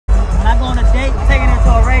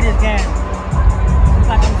play this game. It's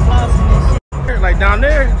like I'm flossing and shit. Like down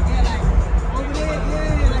there? Yeah, like over there,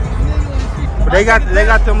 yeah, like in the middle and shit. But they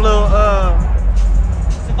got them little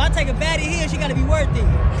So if I take a baddie here, she gotta be worth it.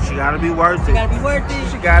 She gotta be worth it. She gotta be worth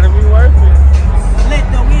it. She gotta be worth it.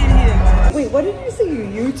 Let though in here. Wait, what did you say? You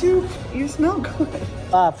YouTube? You smell good.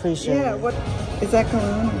 I appreciate it. Yeah, what is that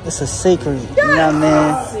cologne? It's a secret. You know what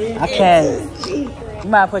I mean? I can't. You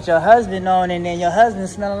might put your husband on and then your husband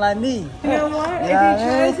smelling like me. You know what? You If know he what I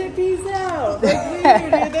tries mean? it, peace out. Like, weird,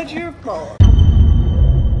 dude. That's your fault.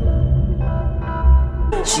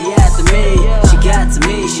 She after me, she got to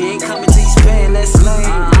me. She ain't coming till you spend less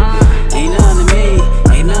lane. Ain't none of me,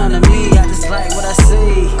 ain't none of me. I just like what I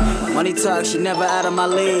see. Money talk, she never out of my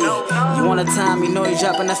league. You want a time, you know you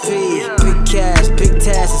dropping the fee. Big cash, big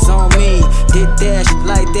tasks on me. Did that, she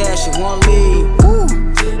like that, she won't leave. Woo.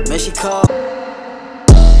 Man, she called.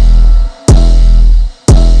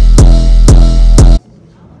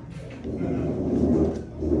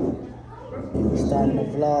 Starting the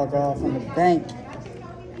vlog off on the bank.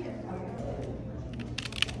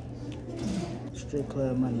 Strip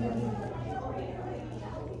club money right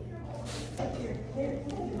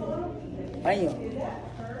here. Bam.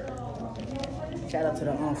 Shout out to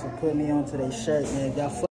the for putting me onto their shirt, man. If y'all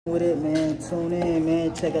fucking with it, man, tune in,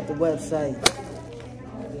 man. Check out the website.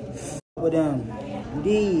 With them.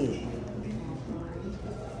 Indeed.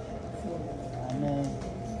 Man.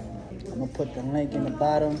 I'm gonna put the link in the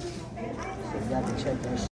bottom so y'all can check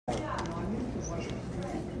that shit out.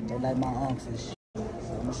 They like my unks and shit.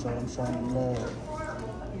 So I'm showing them love.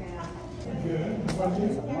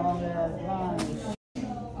 It's a long ass line and shit.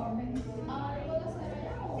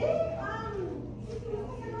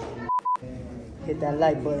 Hit that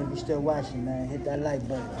like button if you're still watching, man. Hit that like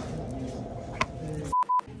button.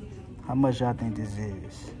 How much y'all think this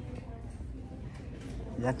is?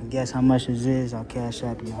 Y'all can guess how much this is. I'll cash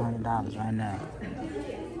out you $100 right now.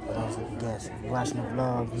 For those who can guess. If you're watching the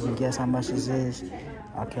vlog, you can guess how much this is.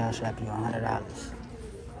 I'll cash out you $100.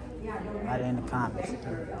 Right in the comments.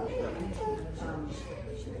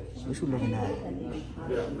 What you looking at?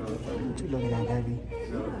 What you looking at, baby?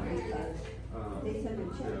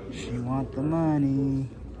 She want the money.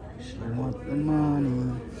 She want the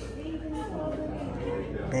money.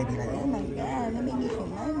 Baby like, oh my God, let me get some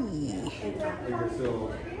money.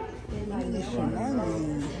 Let me get some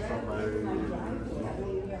money.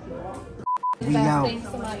 We out.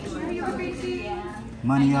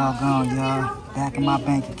 Money all gone, y'all. Back in my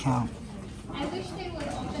bank account. Alright,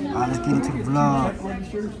 let's get into the vlog.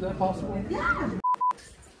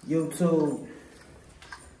 YouTube.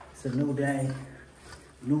 It's a new day.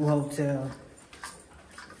 New hotel.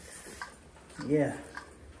 Yeah.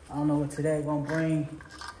 I don't know what today gonna bring,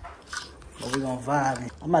 but we gonna vibe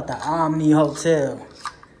it. I'm at the Omni Hotel.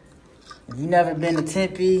 If you never been to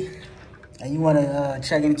Tempe and you wanna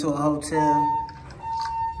check into a hotel,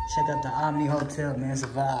 check out the Omni Hotel, man. It's a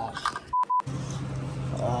vibe.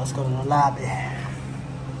 Let's go to the lobby.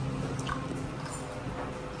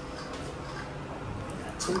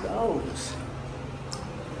 Got 2 goals.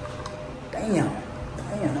 Damn,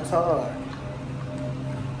 that's hard.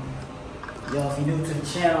 Yo, if you're new to the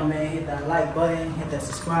channel, man, hit that like button, hit that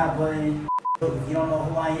subscribe button. If you don't know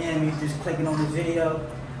who I am, you just clicking on the video.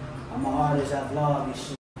 I'm an artist, I vlog and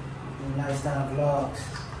shit. Do lifestyle vlogs.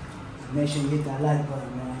 Make sure you hit that like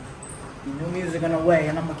button, man. New music on the way,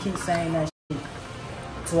 and I'm gonna keep saying that shit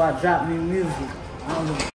until I drop new music. I don't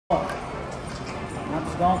give a fuck. I'm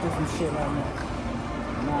just going through some shit right now.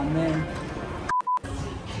 You know what I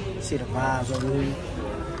mean? See the vibes over here. You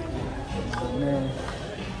know what I mean?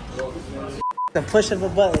 The push of a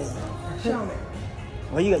button. Show me.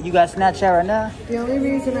 Well, you got Snapchat right now? The only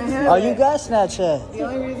reason I have Oh, it. you got Snapchat? The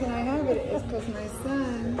only reason I have it is because my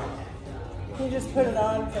son. You just put it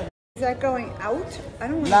on for. Is that going out? I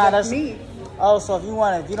don't want Nah, to that's me. Oh, so if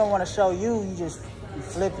you don't want to show you just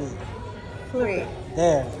flip it. Wait,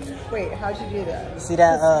 There. wait. How'd you do that? See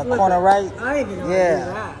that Flip corner it. right? I didn't even know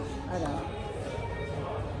Yeah. how to do that. I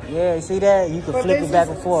don't. Yeah, you see that? You can But flip this it back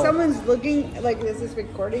is- and forth. Someone's looking. Like, is this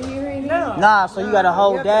recording you right now? Nah, so you gotta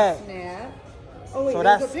hold You that. have to snap. Oh wait, So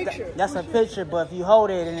there's that's a picture. that's a picture, but if you hold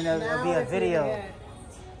it, then it'll be a video.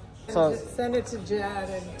 So Just send it to Jad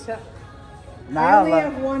and tell. nah, I I only don't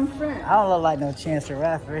have look, one friend. I don't look like no Chance the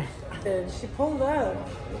Rapper. She pulled out.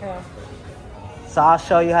 Yeah. So I'll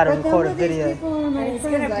show you how to But record a none of these video. people are my And he's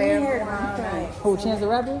gonna friends. be I have here one tomorrow friend. night. Who, Chance the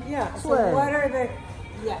Rapper? Yeah. So Swear. what are the?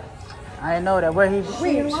 Yeah. I didn't know that. Where he?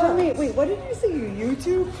 Wait, show me. Wait, what did you say? You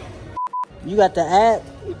YouTube? You got the app?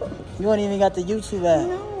 You don't even got the YouTube app.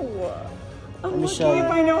 No. Let me show you.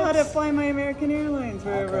 If I know how to fly my American Airlines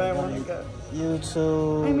wherever I want to go.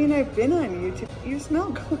 YouTube. I mean, I've been on YouTube. You smell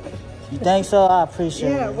good. You think so? I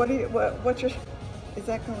appreciate Yeah. it. What's your? Is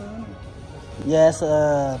that cologne? Yeah, it's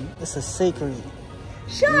a secret.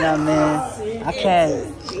 Shut You know what I mean? I can't.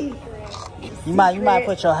 You might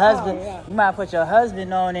put your husband. You might put your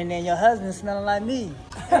husband on, and then your husband smelling like me.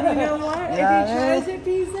 And you know what? If he tries it,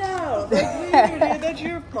 peace out. That's weird. That's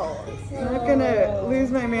your fault. I'm not gonna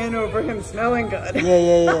lose my man over him smelling good.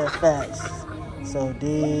 Yeah. Facts. So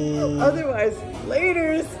Otherwise,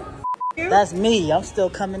 laters. That's me. I'm still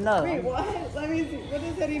coming up. Wait, what? Let me see. What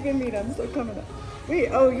does that even mean? I'm still coming up. Wait,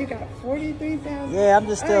 oh, you got 43,000? Yeah, I'm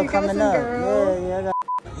just still coming up. Girl. Yeah, I got.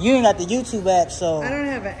 You ain't got the YouTube app, so. I don't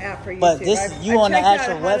have an app for YouTube. But this, you on the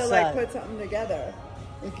actual website. To, like, website. put something together.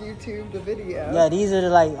 Like YouTube, the video. Yeah, these are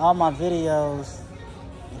like all my videos.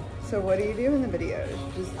 So what do you do in the videos?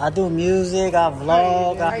 Just, I do music, I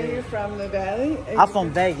vlog. Are you from the Valley? I'm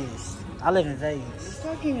from Vegas. I live in Vegas.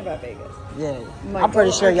 Talking about Vegas. Yeah, Michael, I'm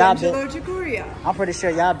pretty sure y'all been. I'm pretty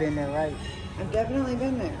sure y'all been there, right? I've definitely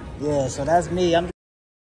been there. Yeah, so that's me. I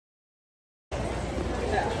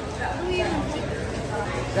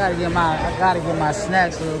gotta get my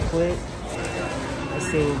snacks real quick. Let's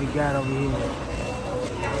see what we got over here.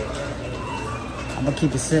 I'm gonna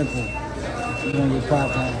keep it simple. We're gonna get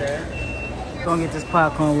popcorn. Gonna get this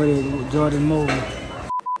popcorn with it, with Jordan movie.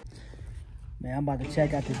 Man, I'm about to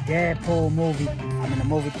check out the Deadpool movie. I'm in the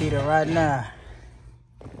movie theater right now.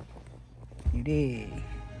 You did.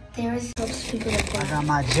 I got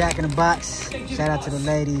my Jack in the Box. Shout out to the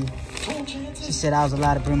lady. She said I was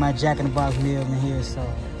allowed to bring my Jack in the Box meal in here, so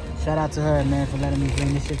shout out to her, man, for letting me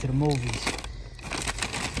bring this shit to the movies.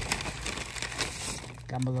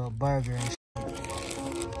 Got my little burger and shit.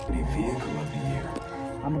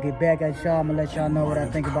 I'm gonna get back at y'all. I'm gonna let y'all know what I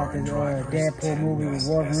think about this Deadpool movie with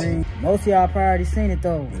Wolverine. Most of y'all probably already seen it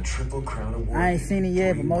though. I ain't seen it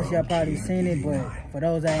yet, but most of y'all probably seen it. But for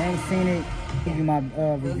those that ain't seen it, I'll give you my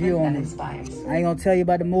review on it. I ain't gonna tell you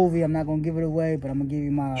about the movie. I'm not gonna give it away, but I'm gonna give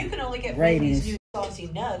you my ratings. You salty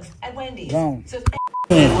nugs at Wendy's. Gone. So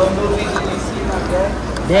What movie did you see, my girl?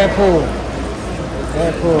 Deadpool,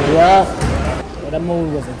 yeah. Well, that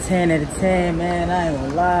movie was a 10 out of 10, man. I ain't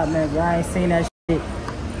gonna lie, man. If I ain't seen that shit,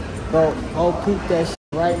 go peep that shit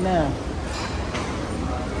right now.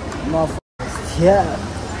 Motherfuckers, yeah.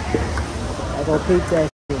 I go peep that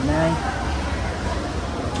shit, man.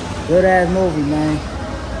 Good ass movie, man.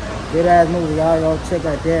 Good ass movie. Y'all go check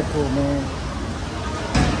out Deadpool, man.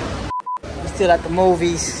 We still at the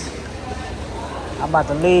movies. I'm about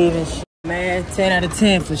to leave and shit, man. 10 out of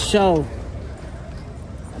 10 for sure.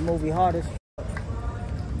 That movie hard as fuck.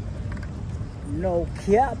 No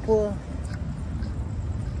capper.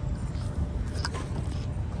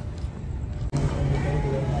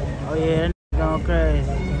 Oh yeah, that nigga going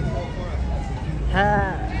crazy.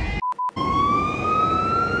 Ha.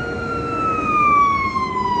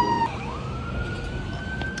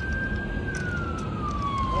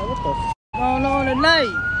 What the f going on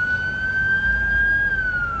tonight?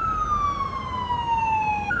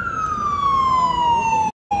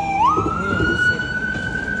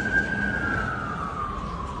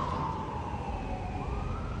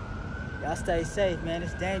 Y'all stay safe, man.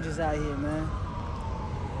 It's dangerous out here, man.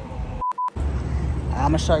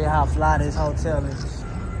 I'm gonna show you how fly this hotel is.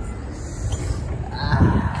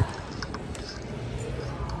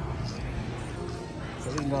 So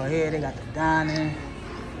we can go ahead. They got the dining.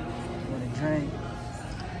 Want to drink?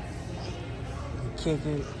 Kick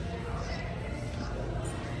it.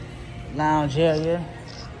 Lounge area.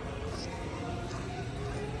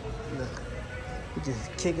 Look, we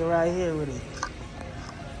just kick it right here with it.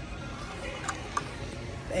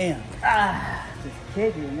 Damn. Just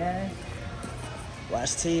kick it, man.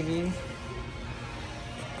 Watch TV. You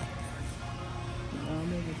know,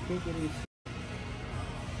 niggas kick it and shit.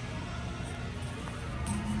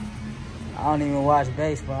 I don't even watch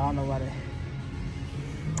baseball. I don't know why they...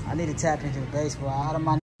 I need to tap into the baseball. All of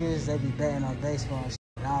my niggas, they be betting on baseball and shit.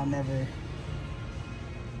 I don't never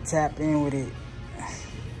tap in with it.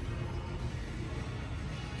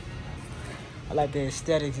 I like the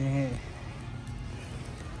aesthetics in here.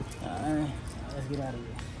 Alright, let's get out of here.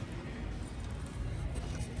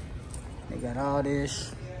 They got all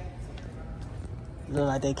this. Look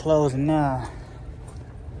like they closing now.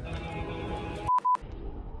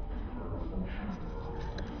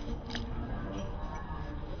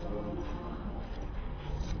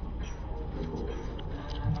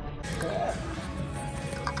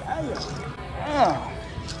 Damn.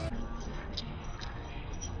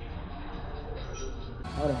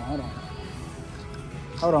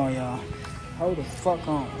 Hold on, y'all. Hold the fuck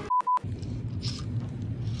on.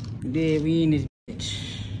 There we in this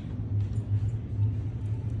bitch.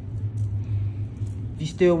 If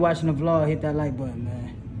you still watching the vlog, hit that like button,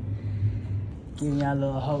 man. Give y'all a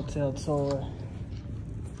little hotel tour.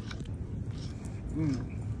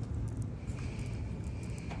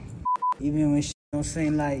 Even when shit don't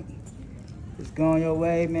seem like it's going your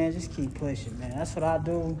way, man, just keep pushing, man. That's what I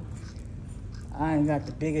do. I ain't got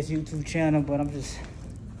the biggest YouTube channel, but I'm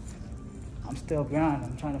still grinding.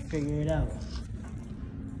 I'm trying to figure it out.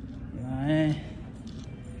 You know what I mean?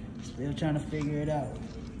 Still trying to figure it out.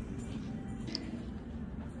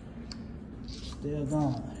 Still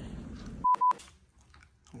going.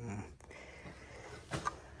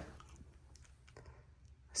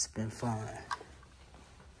 It's been fun.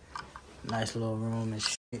 Nice little room and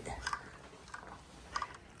shit.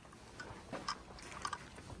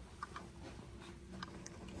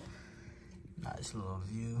 Nice little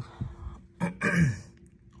view. Then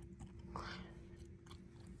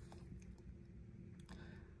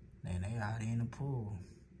they out in the pool.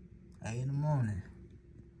 8 in the morning.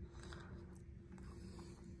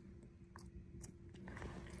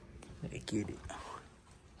 Let's get it.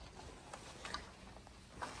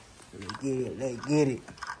 Let's get it. Let's get it.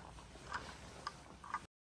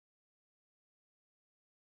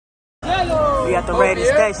 We at the radio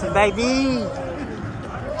station, baby.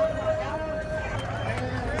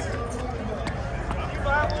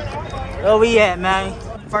 Where we at, man?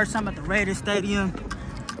 First time at the Raiders Stadium,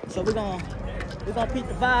 so we're gonna peek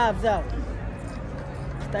the vibes out.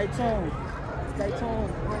 Stay tuned. Stay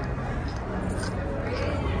tuned.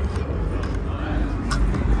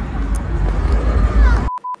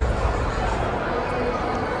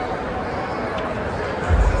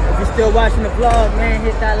 If you're still watching the vlog, man,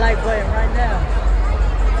 hit that like button right now.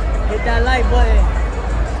 Hit that like button.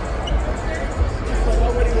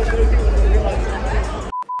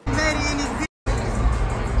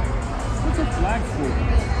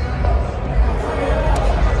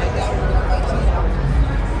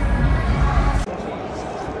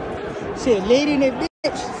 Shit, lady in that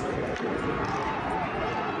bitch.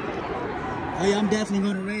 Oh yeah, I'm definitely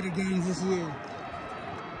going to Raider games this year.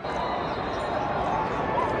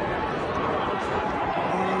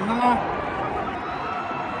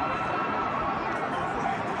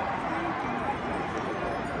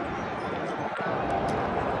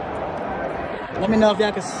 Let me know if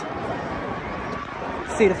y'all can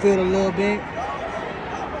see the field a little bit.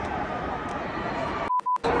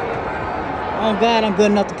 Oh God, I'm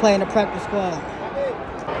good enough to play in the practice squad.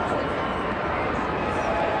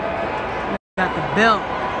 Got the belt.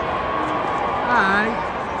 Alright.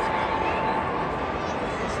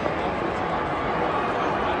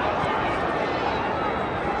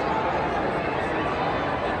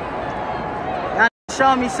 Y'all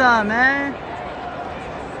show me some, man.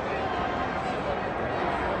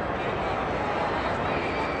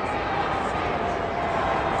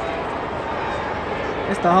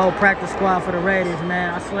 It's the whole practice squad for the Raiders,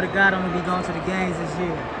 man. I swear to God, I'm gonna be going to the games this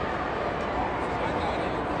year.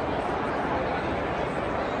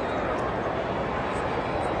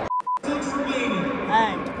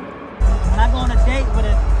 Hey, when I go on a date with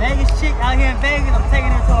a Vegas chick out here in Vegas, I'm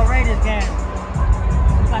taking her to a Raiders game.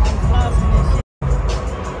 It's like I'm flossing this shit.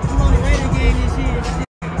 I'm on the Raiders game this year.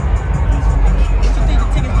 What you think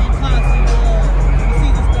the tickets gonna cost in the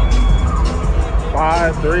season stuff?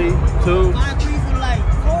 5, 3, 2. 5, 3 for like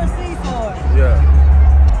 4 seats or? Yeah.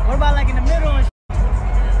 What about like in the middle and shit?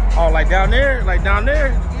 Oh, like down there? Like down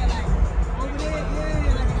there? Yeah, like over there,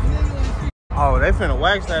 yeah, like in the middle and shit. Oh, they finna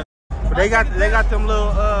wax that. But they got them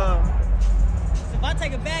little So if I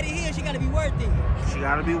take a baddie here, she gotta be worth it. She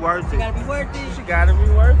gotta be worth it. She gotta be worth it. She gotta be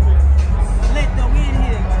worth it. Let the win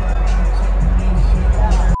here.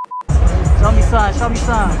 Show me some, show me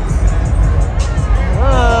some.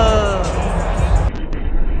 Whoa.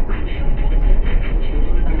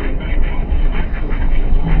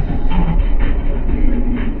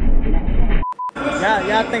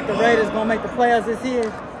 Y'all think the Raiders gonna make the playoffs this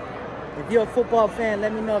year? If you're a football fan,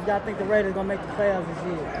 let me know if y'all think the Raiders gonna make the playoffs this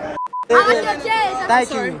year. I like your chest. Thank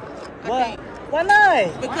sorry. you. What? Why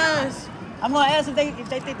not? Because I'm gonna ask if they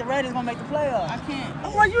think the Raiders gonna make the playoffs. I can't.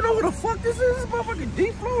 I'm like, you know who the fuck this is? This motherfucking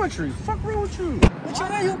DFlowetry. Fuck wrong with you? What you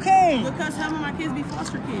mean you can't? Because some of my kids be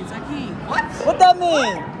foster kids. I can't. What that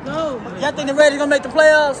mean? No. Y'all think the Raiders gonna make the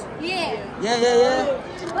playoffs? Yeah. Yeah.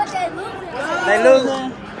 But they losing. They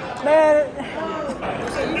losing. Man.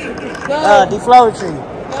 DFlowetry.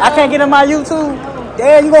 I can't get in my YouTube.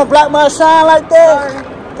 Damn, you gonna block my shine like that?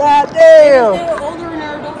 God damn. They're older and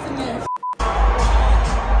they're adults in this.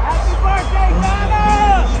 Happy birthday,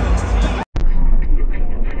 Ghana!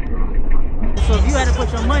 So if you had to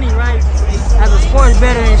put your money, right, as a sports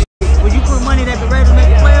bettor and shit, would you put money that the Raiders make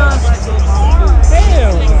the playoffs?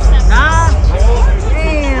 Hell. Nah?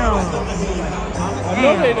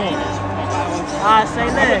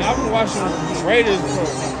 watching Raiders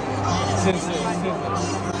since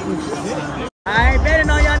I ain't betting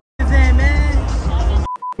on y'all niggas in, man.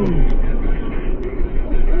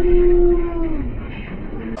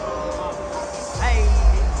 Hey.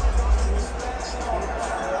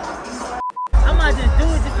 I might just do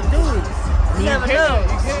it just to do it. You never know.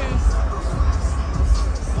 You can.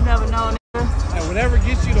 You never know, nigga. And whatever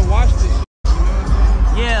gets you to watch this shit, you know what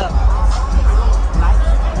I'm saying? Yeah.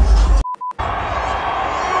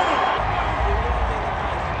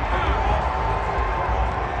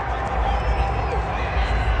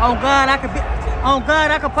 On God,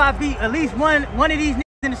 I could probably beat at least one of these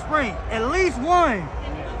niggas in the sprint. At least one.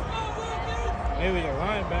 Maybe the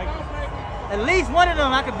linebacker. At least one of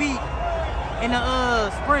them I could beat in the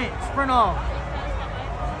sprint off.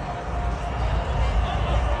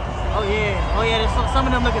 Oh yeah, some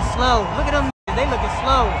of them looking slow. Look at them, they looking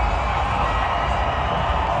slow.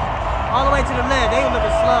 All the way to the left, they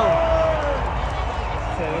looking slow.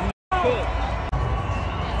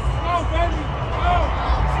 Oh, baby. Oh.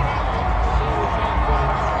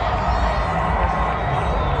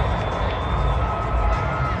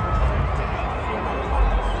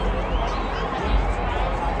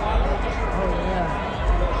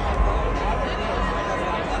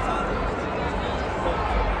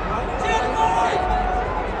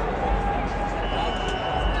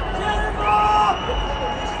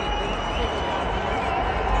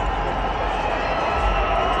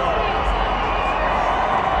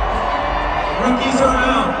 Rookies are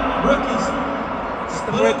out. Rookies. Get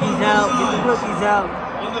the rookies out. Get the rookies out.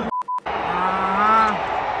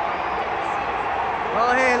 Go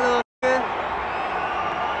ahead, little nigga.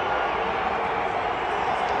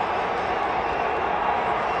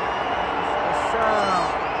 What's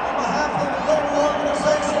up? On behalf of the whole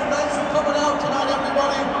organization, thanks for coming out tonight,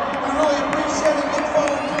 everybody. We really appreciate it. Look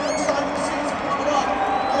forward to an exciting season coming up.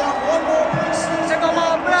 We have one more preseason. Check on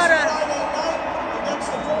my brother. Friday night against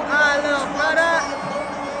the 49ers. Hi, little brother.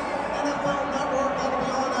 NFL Network. That'll be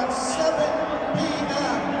on at 7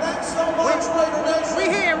 p.m. Thanks so much, Raider Nation. We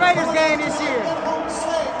here in Raiders game this year. Get home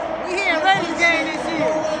safe. We here in Raiders game this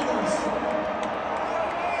year. Raiders.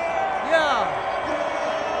 Yeah.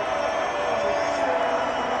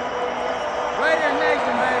 Raiders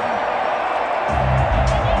Nation, baby.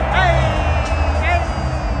 Hey, hey.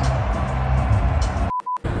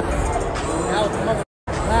 That was a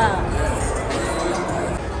motherfucking lie.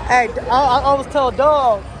 Hey, I was told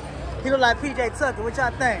dog, he look like PJ Tucker. What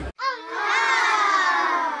y'all think?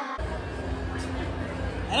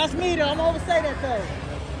 And that's me though, I'm gonna oversay that thing.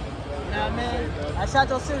 You know what I mean? I shot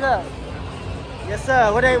your shit up. Yes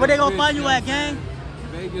sir, where they gonna find you at, gang?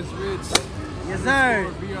 Vegas Rich. Yes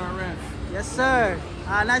sir. BRF. Yes sir.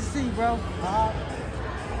 Nice to see you, bro.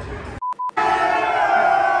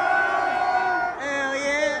 Hell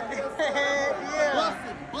yeah. Yeah.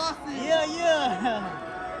 Buffy. Yeah.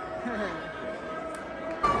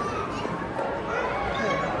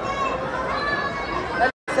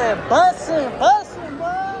 That said bussin',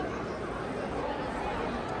 boy.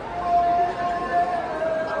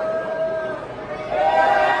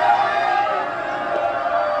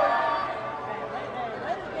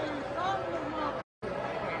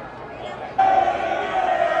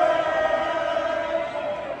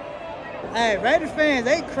 Hey, Raiders fans,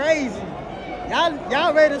 they crazy.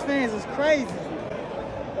 Y'all Raiders fans is crazy.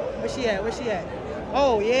 Where she at? Where she at?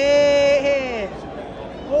 Oh, yeah.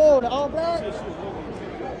 Oh, the all black?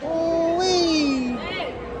 Ooh-wee.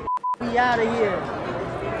 We out of here.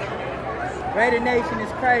 Raider Nation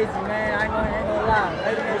is crazy, man. I ain't gonna lie.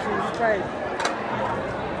 Raider Nation is crazy.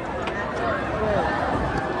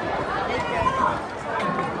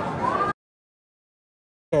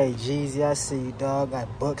 Hey, Jeezy, I see you, dog. Got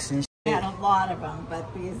books and shit. I had a lot of them, but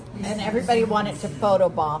and everybody wanted to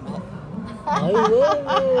photobomb it. Oh,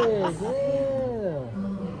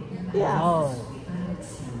 yeah. Yeah. Oh,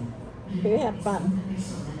 We had fun.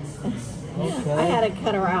 okay. I had to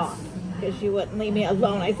cut her out because she wouldn't leave me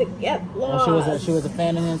alone. I said, get lost. Oh, she was a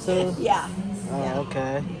fan of him too? Yeah. Oh, Yeah.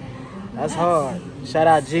 okay. That's hard. Shout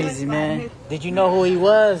out Jeezy, man. Did you know who he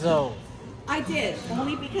was, though? I did,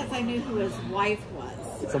 only because I knew who his wife was.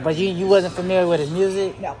 So, but you wasn't familiar with his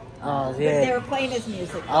music? No. Oh, But they yeah. were playing his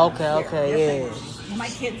music. Okay, yeah. My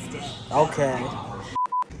kids did. Okay.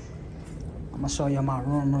 I'm gonna show you my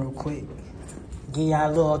room real quick. Give y'all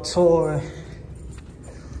a little tour.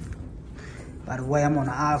 By the way, I'm on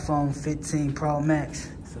the iPhone 15 Pro Max.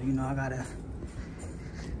 So, you know, I gotta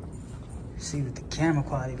see what the camera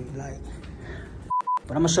quality be like.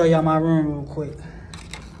 But I'm gonna show y'all my room real quick.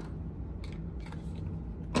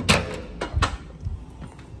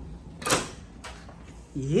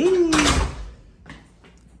 Yeah.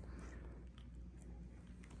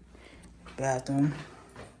 bathroom.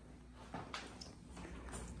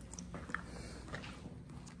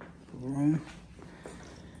 Room.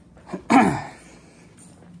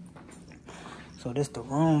 So this the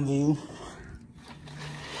room view.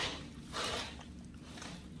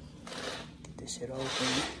 Get this shit open.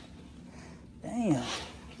 Damn.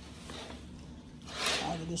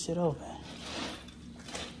 I'll get this shit open.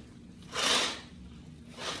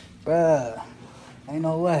 Bruh. Ain't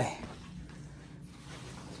no way.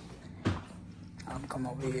 I'm come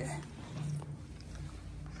over here.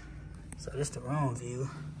 So this the room view.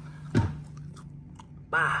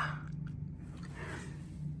 Bah.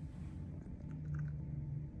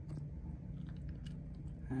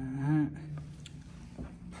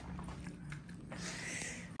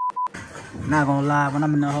 Not gonna lie, when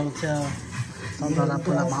I'm in the hotel, sometimes I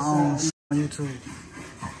pull up my own shit on YouTube.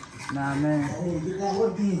 Nah, man.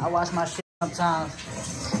 I watch my shit sometimes.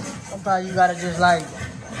 Sometimes you gotta just like,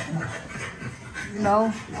 you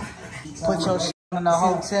know, put your shit in the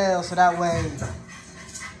hotel so that way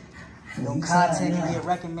your content can get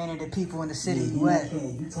recommended to people in the city you at.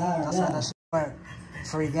 That's how that shit work.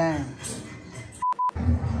 Free game.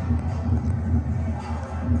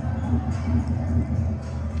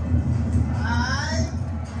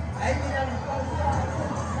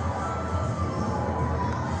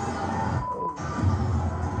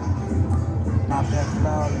 Not that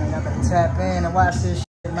vlog, man. Y'all gotta tap in and watch this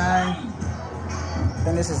shit, man.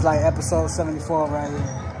 Then this is like episode 74 right here.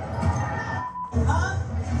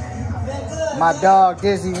 My dog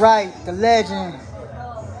Dizzy Wright, the legend.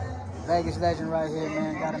 Vegas legend right here,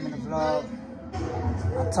 man. Got him in the vlog.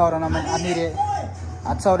 I told him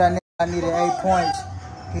I told that nigga I needed 8 points.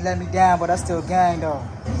 He let me down, but I still gang though.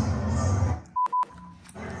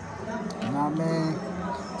 You know what I mean?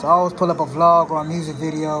 So I always pull up a vlog or a music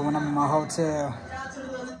video when I'm in my hotel.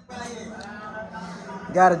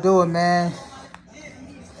 Gotta do it, man.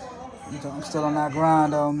 I'm still on that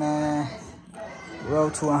grind though, man.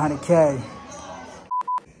 Road to 100K.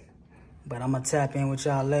 But I'm gonna tap in with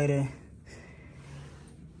y'all later.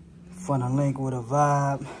 Find a link with a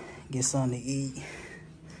vibe. Get something to eat.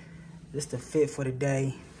 This the fit for the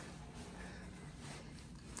day.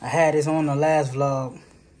 I had this on the last vlog,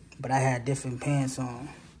 but I had different pants on.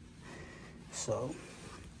 So,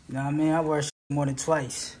 you know what I mean? I wear shit more than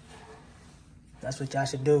twice. That's what y'all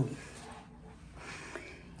should do.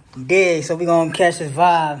 You dig? So we gonna catch this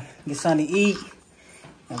vibe, get something to eat,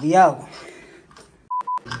 and we out.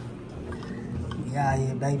 We out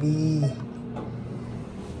here, baby.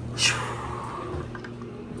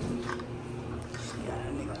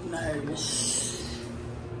 Nervous.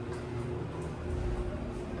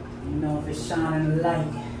 You know if it's shining the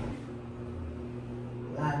light.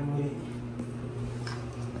 Light with it.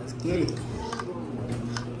 Let's get it.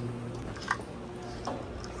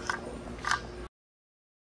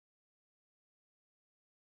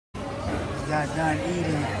 We got done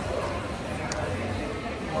eating.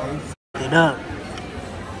 We fucked it up.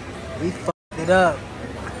 We fucked it up.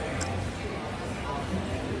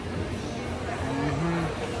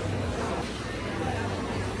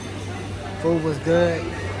 Food was good.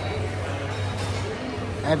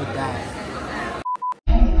 Everything.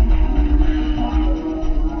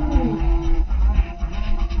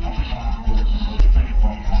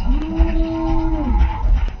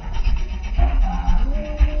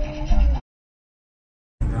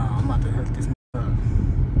 I'm about to hook this up.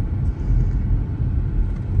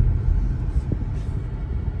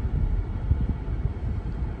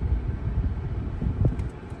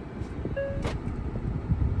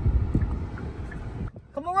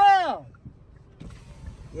 Come around.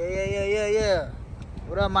 Yeah.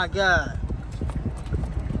 What up, my guy?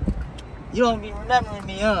 You don't be remembering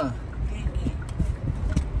me, huh?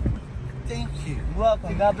 Thank you. You're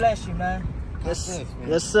welcome. God bless you, man.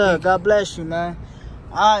 Yes, sir. God bless you, man.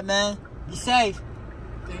 All right, man. Be safe.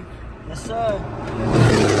 Thank you. Yes, sir.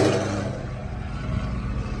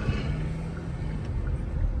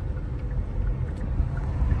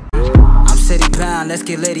 City bound, let's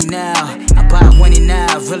get litty now. I bought winning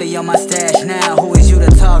now, really on my stash now. Who is you to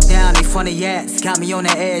talk down? They funny ass, got me on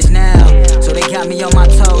the edge now. So they got me on my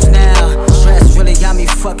toes now. Stress really got me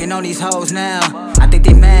fucking on these hoes now. I think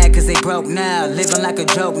they mad cause they broke now, living like a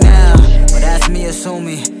joke now. But that's me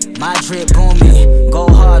assuming, my drip booming. Go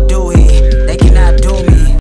hard, do it, they cannot do me.